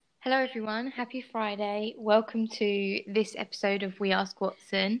Hello, everyone. Happy Friday. Welcome to this episode of We Ask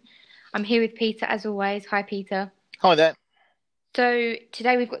Watson. I'm here with Peter, as always. Hi, Peter. Hi there. So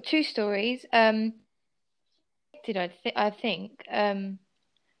today we've got two stories. I think.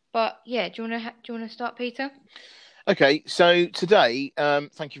 But yeah, do you wanna start, Peter? Okay, so today,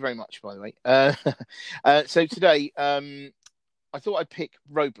 thank you very much, by the way. So today, I thought I'd pick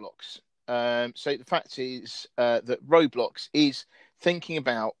Roblox. So the fact is that Roblox is thinking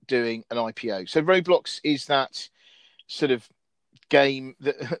about doing an IPO. So Roblox is that sort of game,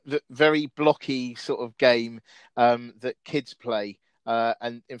 that very blocky sort of game that kids play,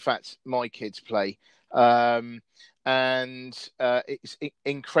 and in fact, my kids play. Um, and it's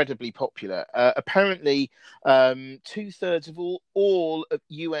incredibly popular. Apparently, 2/3 of all of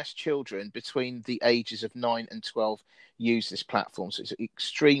US children between the ages of 9 and 12 use this platform. So it's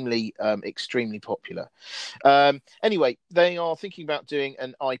extremely popular. Anyway, they are thinking about doing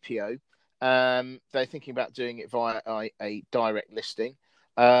an IPO. They're thinking about doing it via a direct listing,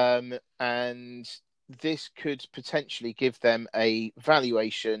 and this could potentially give them a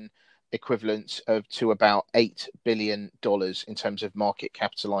valuation equivalent of to about $8 billion in terms of market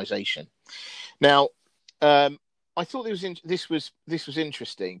capitalization. Now, I thought this was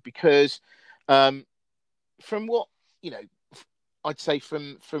interesting because from what you know, I'd say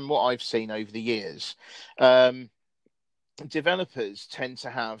from what I've seen over the years. Developers tend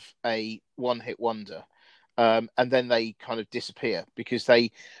to have a one-hit wonder, and then they kind of disappear because they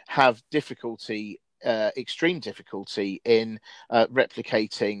have extreme difficulty in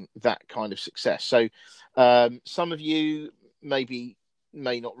replicating that kind of success. So, some of you maybe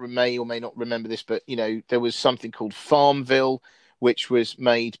may or may not remember this, but there was something called Farmville, which was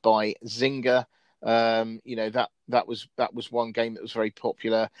made by Zynga. That was one game that was very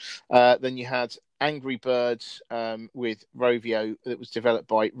popular. Then you had Angry Birds with Rovio, that was developed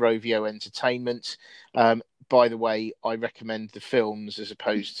by Rovio Entertainment. By the way, I recommend the films as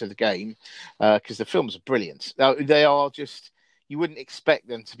opposed to the game because the films are brilliant. Now, they are just, you wouldn't expect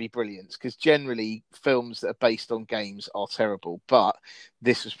them to be brilliant because generally films that are based on games are terrible, but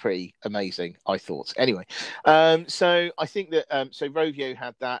this was pretty amazing, I thought. Anyway, so I think that so Rovio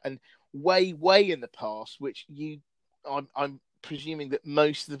had that, and way in the past, which I'm presuming that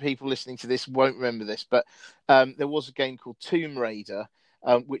most of the people listening to this won't remember this, but there was a game called Tomb Raider,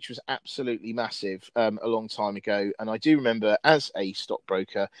 which was absolutely massive a long time ago. And I do remember, as a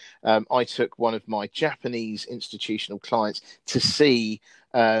stockbroker, I took one of my Japanese institutional clients to see.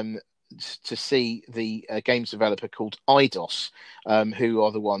 The games developer called Eidos, who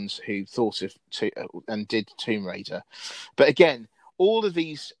are the ones who thought of and did Tomb Raider. But again, all of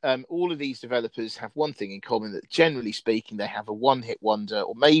these developers have one thing in common, that generally speaking they have a one-hit wonder,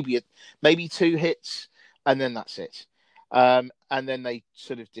 or maybe two hits, and then that's it. And then they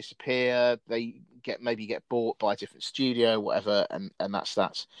sort of disappear. They maybe get bought by a different studio, whatever, and that's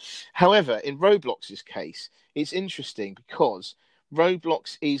that. However, in Roblox's case, it's interesting because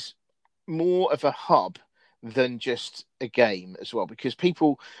Roblox is more of a hub than just a game as well, because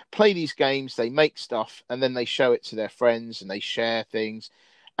people play these games, they make stuff, and then they show it to their friends and they share things.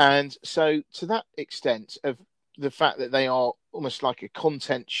 And so, to that extent of the fact that they are almost like a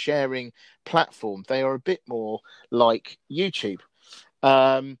content sharing platform, they are a bit more like YouTube.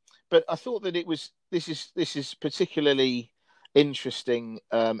 But I thought that this is particularly interesting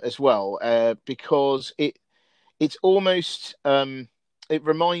as well, because it's almost it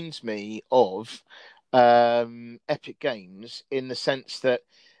reminds me of Epic Games, in the sense that,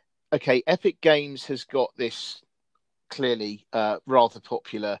 okay, Epic Games has got this clearly rather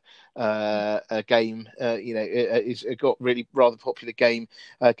popular game. It's got really rather popular game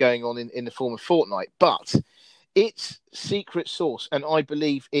going on in the form of Fortnite, but its secret sauce, and I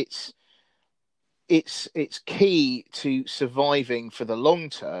believe it's key to surviving for the long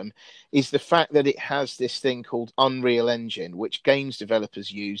term, is the fact that it has this thing called Unreal Engine, which games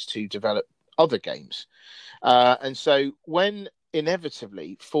developers use to develop other games. And so when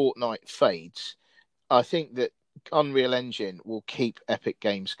inevitably Fortnite fades, I think that Unreal Engine will keep Epic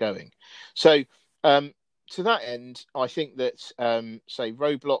Games going. So, um, to that end, I think that, say,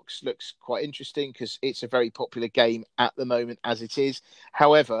 Roblox looks quite interesting because it's a very popular game at the moment as it is.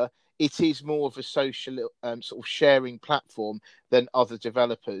 However, it is more of a social sort of sharing platform than other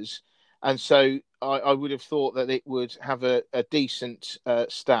developers. And so I would have thought that it would have a decent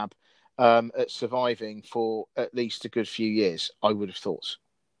stab at surviving for at least a good few years, I would have thought.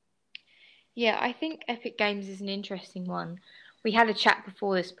 Yeah, I think Epic Games is an interesting one. We had a chat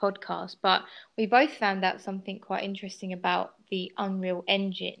before this podcast, but we both found out something quite interesting about the Unreal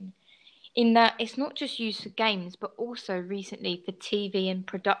Engine. in that it's not just used for games, but also recently for TV and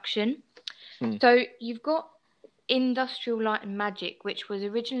production. Hmm. So you've got Industrial Light and Magic, which was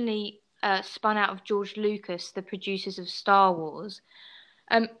originally spun out of George Lucas, the producers of Star Wars.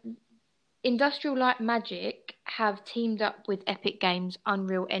 Um, Industrial Light and Magic have teamed up with Epic Games'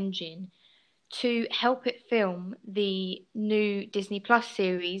 Unreal Engine to help it film the new Disney Plus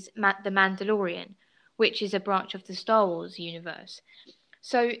series, The Mandalorian, which is a branch of the Star Wars universe.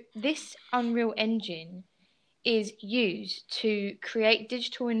 So this Unreal Engine is used to create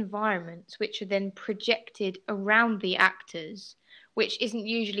digital environments which are then projected around the actors, which isn't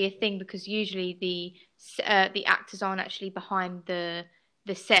usually a thing because usually the actors aren't actually behind the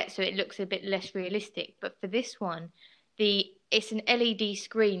set, so it looks a bit less realistic. But for this one, it's an LED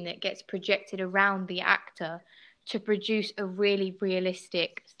screen that gets projected around the actor to produce a really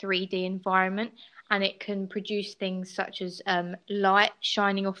realistic 3D environment, and it can produce things such as light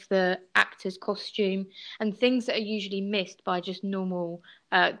shining off the actor's costume and things that are usually missed by just normal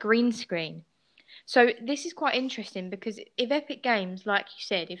green screen. So this is quite interesting because if Epic Games, like you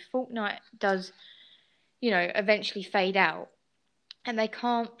said, if Fortnite does, eventually fade out, and they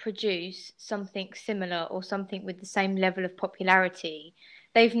can't produce something similar or something with the same level of popularity,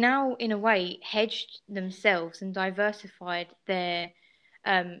 they've now, in a way, hedged themselves and diversified their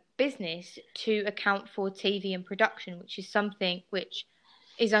business to account for TV and production, which is something which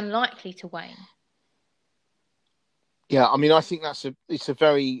is unlikely to wane. Yeah, I mean, I think it's a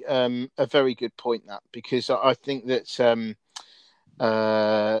very good point, that, because I think that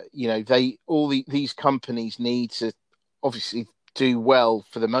these companies need to obviously do well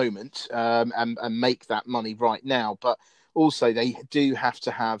for the moment, and make that money right now, but also they do have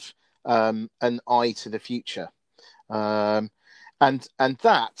to have an eye to the future, and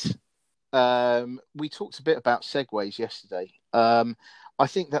that we talked a bit about segues yesterday. I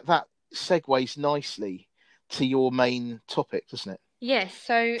think that segues nicely to your main topic, doesn't it? Yes,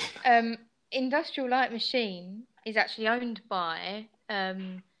 so Industrial Light Machine is actually owned by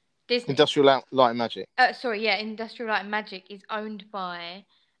Disney. Industrial Light and Magic. Industrial Light and Magic is owned by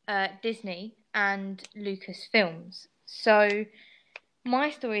Disney and Lucasfilms. So my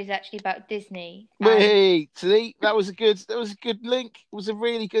story is actually about Disney. Wait, see, that was a good link. It was a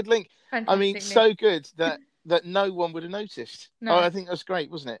really good link. I mean, so good that no one would have noticed. No. I think that's great,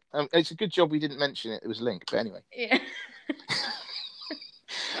 wasn't it? It's a good job we didn't mention it. It was a link, but anyway. Yeah.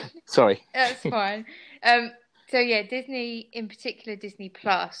 Sorry. That's fine. So yeah, Disney, in particular Disney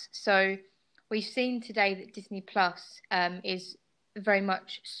Plus. So we've seen today that Disney Plus is very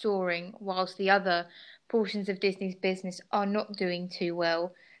much soaring, whilst the other portions of Disney's business are not doing too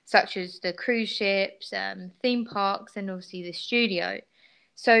well, such as the cruise ships, theme parks, and obviously the studio.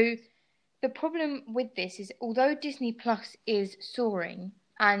 So the problem with this is, although Disney Plus is soaring,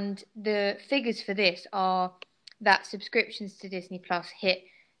 and the figures for this are that subscriptions to Disney Plus hit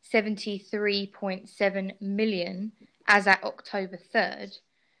 73.7 million as at October 3rd,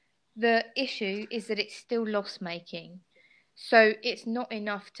 the issue is that it's still loss-making. So it's not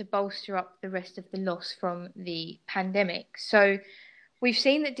enough to bolster up the rest of the loss from the pandemic. So we've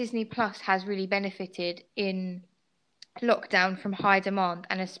seen that Disney Plus has really benefited in lockdown from high demand,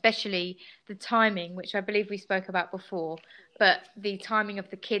 and especially the timing, which I believe we spoke about before, but the timing of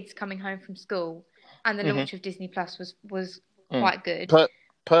the kids coming home from school and the launch of Disney Plus was quite good.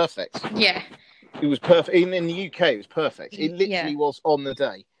 Perfect. Yeah. It was perfect. In the UK, it was perfect. It literally was on the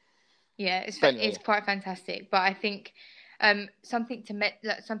day. Yeah, it's quite fantastic. But I think something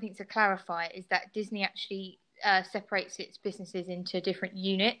to clarify is that Disney actually separates its businesses into different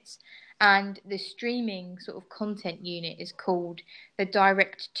units, and the streaming sort of content unit is called the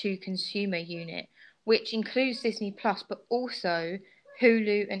direct to consumer unit, which includes Disney Plus, but also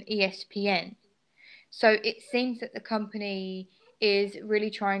Hulu and ESPN. So it seems that the company is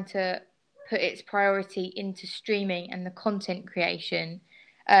really trying to put its priority into streaming and the content creation,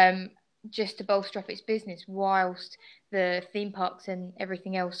 just to bolster up its business, whilst the theme parks and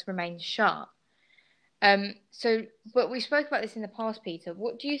everything else remains shut. But we spoke about this in the past, Peter.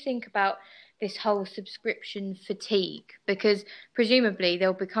 What do you think about this whole subscription fatigue? Because presumably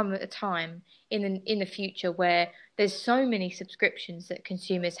there'll become a time in the future where there's so many subscriptions that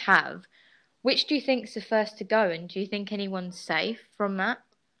consumers have. Which do you think is the first to go, and do you think anyone's safe from that?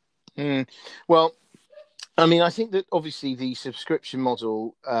 Well, I mean, I think that obviously the subscription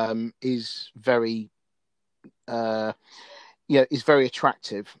model is very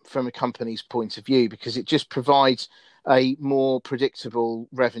attractive from a company's point of view, because it just provides a more predictable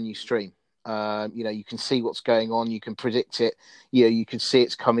revenue stream. You can see what's going on, you can predict it, you can see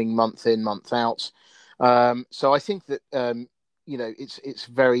it's coming month in, month out. So I think that it's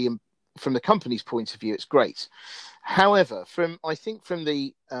very from the company's point of view, it's great. However, I think from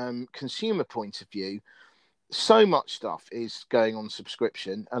the consumer point of view, so much stuff is going on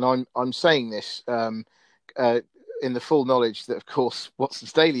subscription, and I'm saying this in the full knowledge that, of course,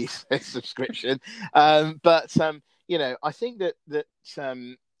 Watson's Daily is a subscription. But I think that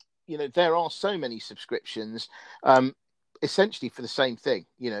there are so many subscriptions, essentially for the same thing.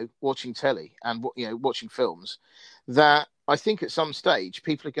 Watching telly and watching films, that I think at some stage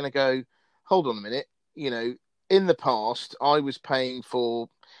people are going to go, hold on a minute. In the past, I was paying for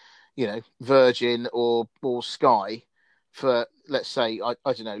Virgin or Sky for, let's say, I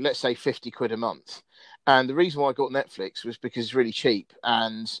don't know, let's say 50 quid a month. And the reason why I got Netflix was because it's really cheap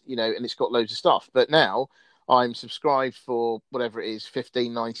and it's got loads of stuff. But now I'm subscribed for whatever it is,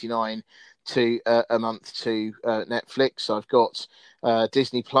 $15.99 to a month to Netflix. I've got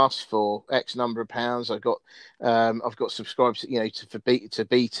Disney Plus for X number of pounds. I've got subscribed to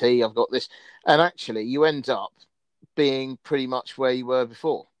BT. I've got this, and actually you end up being pretty much where you were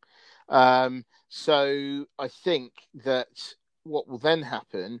before. So I think that what will then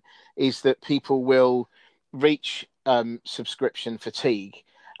happen is that people will reach subscription fatigue,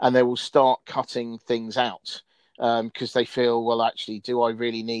 and they will start cutting things out because they feel, well, actually, do I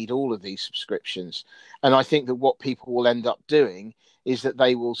really need all of these subscriptions? And I think that what people will end up doing is that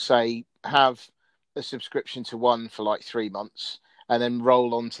they will say, have a subscription to one for like 3 months and then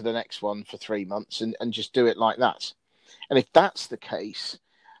roll on to the next one for 3 months and just do it like that. And if that's the case,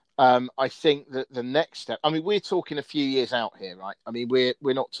 I think that the next step, I mean, we're talking a few years out here, right? I mean, we're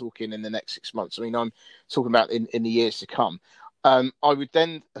not talking in the next 6 months. I mean, I'm talking about in the years to come. I would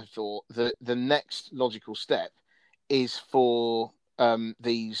then have thought that the next logical step is for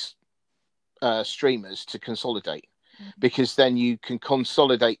these streamers to consolidate, because then you can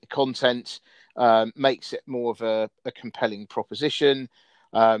consolidate the content, makes it more of a compelling proposition.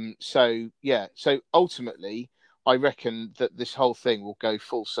 So ultimately, I reckon that this whole thing will go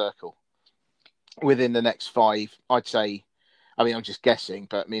full circle within the next 5, I'd say. I mean, I'm just guessing,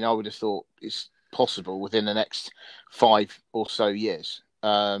 but I mean, I would have thought it's possible within the next 5 or so years,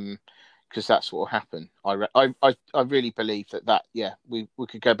 because that's what will happen. I really believe that we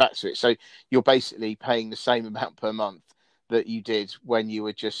could go back to it. So you're basically paying the same amount per month that you did when you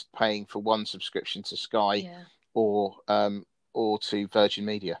were just paying for one subscription to Sky or to Virgin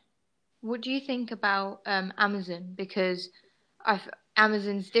Media. What do you think about Amazon? Because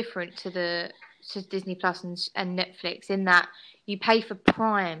Amazon's different to Disney Plus and Netflix in that you pay for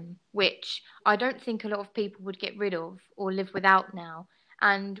Prime, which I don't think a lot of people would get rid of or live without now.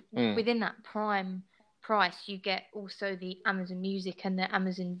 And within that Prime price, you get also the Amazon Music and the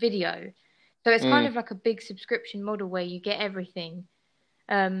Amazon Video. So it's kind of like a big subscription model where you get everything.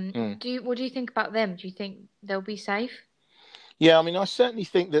 What do you think about them? Do you think they'll be safe? Yeah, I mean, I certainly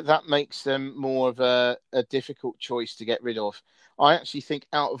think that makes them more of a difficult choice to get rid of. I actually think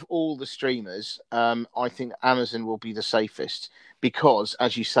out of all the streamers, I think Amazon will be the safest because,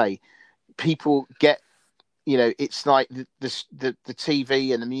 as you say, people get, it's like the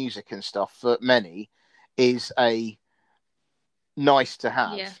TV and the music and stuff for many is a nice to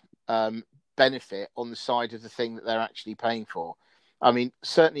have benefit on the side of the thing that they're actually paying for. I mean,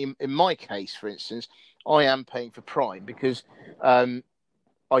 certainly in my case, for instance, I am paying for Prime because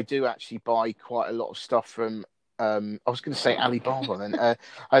I do actually buy quite a lot of stuff from. I was going to say Alibaba, then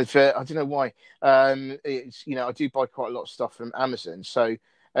I don't know why. It's I do buy quite a lot of stuff from Amazon, so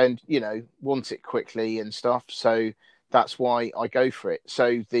and want it quickly and stuff, so that's why I go for it.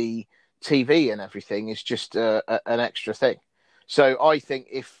 So the TV and everything is just an extra thing. So I think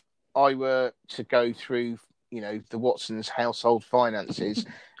if I were to go through the Watsons household finances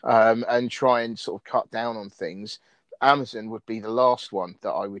and try and sort of cut down on things, Amazon would be the last one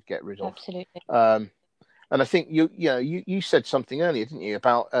that I would get rid of. Absolutely. And I think you said something earlier, didn't you,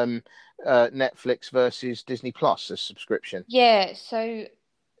 about Netflix versus Disney Plus as subscription? Yeah, so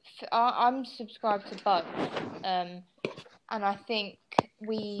I'm subscribed to both, and I think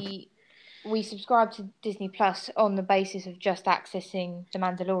we subscribe to Disney Plus on the basis of just accessing The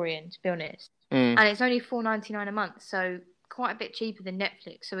Mandalorian, to be honest. And it's only $4.99 a month, so quite a bit cheaper than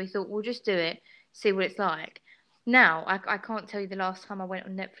Netflix. So we thought we'll just do it, see what it's like. Now I can't tell you the last time I went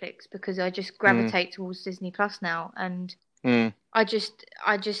on Netflix because I just gravitate towards Disney Plus now, and I just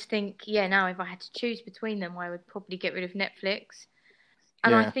think now if I had to choose between them, I would probably get rid of Netflix.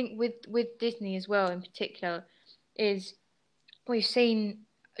 And I think with Disney as well in particular is we've seen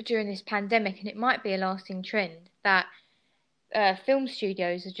during this pandemic, and it might be a lasting trend, that film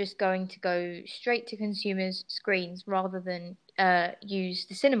studios are just going to go straight to consumers' screens rather than use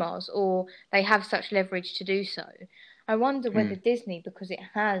the cinemas, or they have such leverage to do so. I wonder whether Disney, because it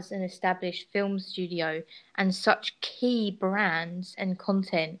has an established film studio and such key brands and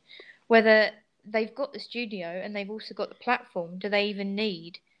content, whether they've got the studio and they've also got the platform, do they even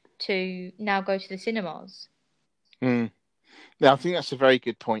need to now go to the cinemas? Yeah, I think that's a very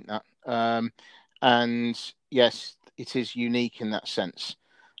good point. And yes, it is unique in that sense.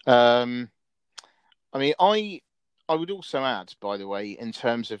 Um, I mean, I would also add, by the way, in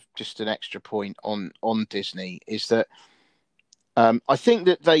terms of just an extra point on Disney, is that I think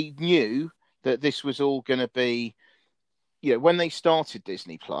that they knew that this was all going to be, when they started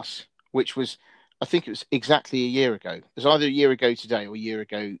Disney Plus, which was, I think it was exactly a year ago. It was either a year ago today or a year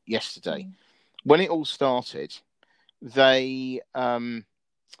ago yesterday. When it all started, they, I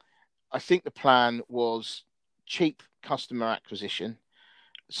think the plan was cheap customer acquisition,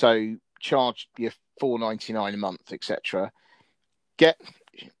 so charge your $4.99 a month, etc. Get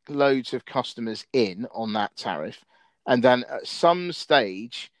loads of customers in on that tariff, and then at some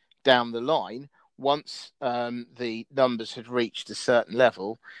stage down the line, once the numbers had reached a certain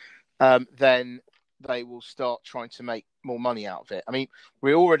level, then they will start trying to make more money out of it. I mean,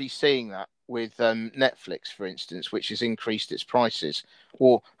 we're already seeing that with Netflix, for instance, which has increased its prices.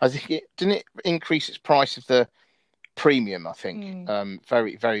 Or I think it didn't it increase its price of the premium, I think,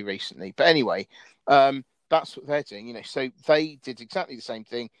 very, very recently. But anyway, that's what they're doing, So they did exactly the same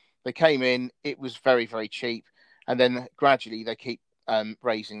thing. They came in, it was very, very cheap, and then gradually they keep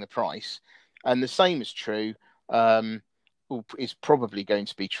raising the price. And the same is true, is probably going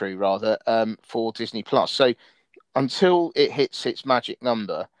to be true rather, for Disney Plus. So until it hits its magic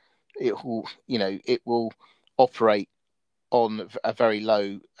number, it will operate on a very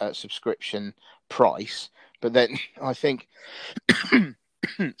low subscription price. But then I think,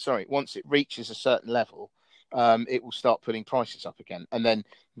 sorry, once it reaches a certain level, it will start putting prices up again, and then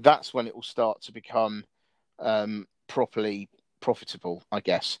that's when it will start to become properly profitable, I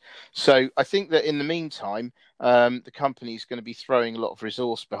guess. So I think that in the meantime, the company is going to be throwing a lot of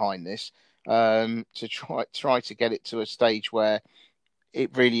resource behind this, to try to get it to a stage where it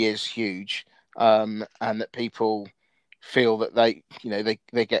really is huge, and that people feel that they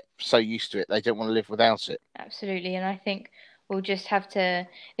get so used to it they don't want to live without it. Absolutely, and I think we'll just have to.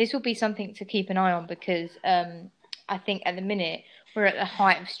 This will be something to keep an eye on because I think at the minute we're at the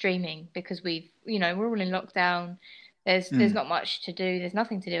height of streaming because we're all in lockdown. There's not much to do. There's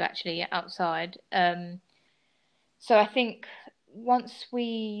nothing to do actually outside. So I think once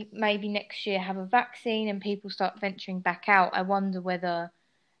we maybe next year have a vaccine and people start venturing back out, I wonder whether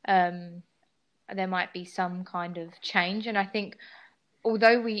um, there might be some kind of change. And I think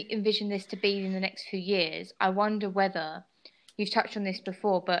although we envision this to be in the next few years, I wonder whether you've touched on this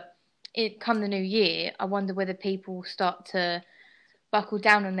before, but come the new year, I wonder whether people start to buckle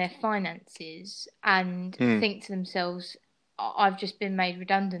down on their finances and think to themselves, I've just been made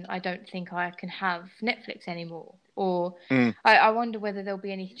redundant. I don't think I can have Netflix anymore. Or I wonder whether there'll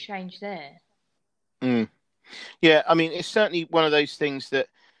be any change there. Yeah, I mean, it's certainly one of those things that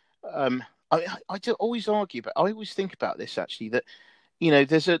I do always argue, but I always think about this actually, that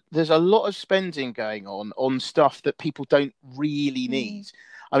there's a lot of spending going on stuff that people don't really need.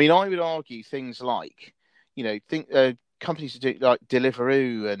 I mean, I would argue things like, companies that do like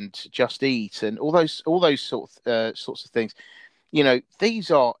Deliveroo and Just Eat and all those sorts of things. These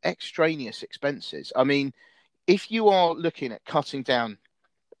are extraneous expenses. I mean, if you are looking at cutting down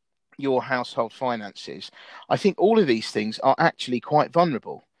your household finances, I think all of these things are actually quite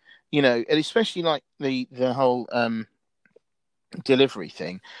vulnerable. And especially like the whole delivery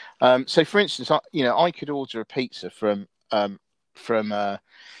thing. So, for instance, I could order a pizza from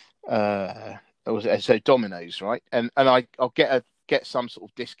so Domino's, right? And I'll get some sort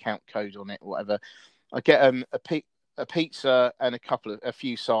of discount code on it or whatever. I get a pizza and a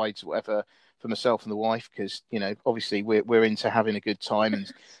few sides, whatever, for myself and the wife, because obviously we're into having a good time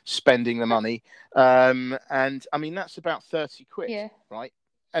and spending the money. And I mean that's about 30 quid, right?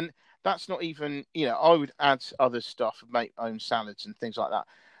 And that's not even, I would add other stuff, make my own salads and things like that.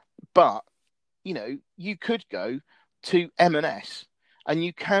 But you could go to M&S and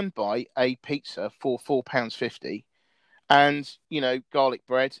you can buy a pizza for £4.50, and garlic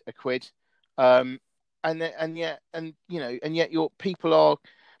bread a quid, and yet your people are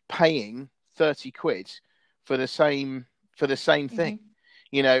paying 30 quid for the same thing,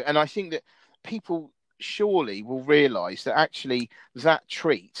 and I think that people surely will realize that actually that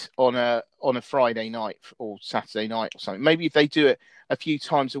treat on a Friday night or Saturday night or something, maybe if they do it a few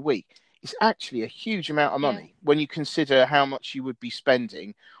times a week, it's actually a huge amount of money when you consider how much you would be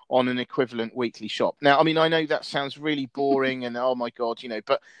spending on an equivalent weekly shop. Now, I mean, I know that sounds really boring and oh my God,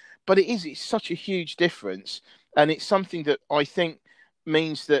 but it's such a huge difference and it's something that I think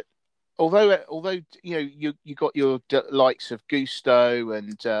means that although you got your likes of Gusto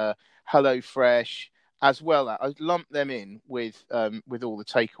and HelloFresh as well, I'd lump them in with all the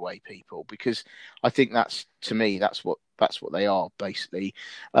takeaway people, because I think that's, to me, that's what they are basically.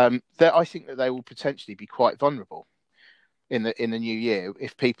 That I think that they will potentially be quite vulnerable in the new year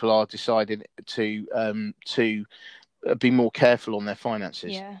if people are deciding to be more careful on their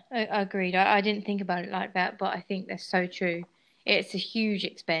finances. Yeah, I agreed. I didn't think about it like that, but I think that's so true. It's a huge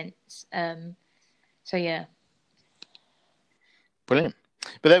expense. So yeah. Brilliant.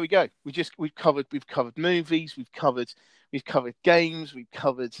 But there we go. We've covered movies, we've covered games, we've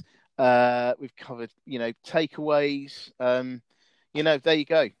covered takeaways. There you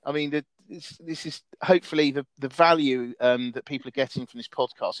go. I mean, this is hopefully the value that people are getting from this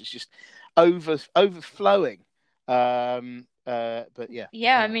podcast is just overflowing. But yeah.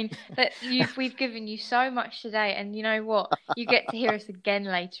 Yeah, I mean that we've given you so much today, and you know what? You get to hear us again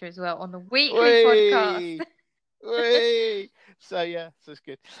later as well on the weekly podcast. Whee! Whee! So yeah, so it's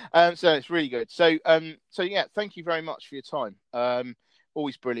good. So it's really good. So yeah, thank you very much for your time.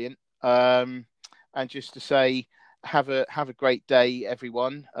 Always brilliant. And just to say, have a great day,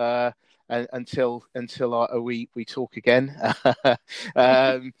 everyone. And we talk again.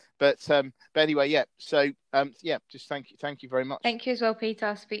 But anyway, yeah. So yeah, just thank you very much. Thank you as well, Peter.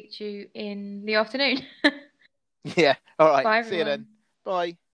 I'll speak to you in the afternoon. Yeah. All right. Bye, See you then. everyone. Bye.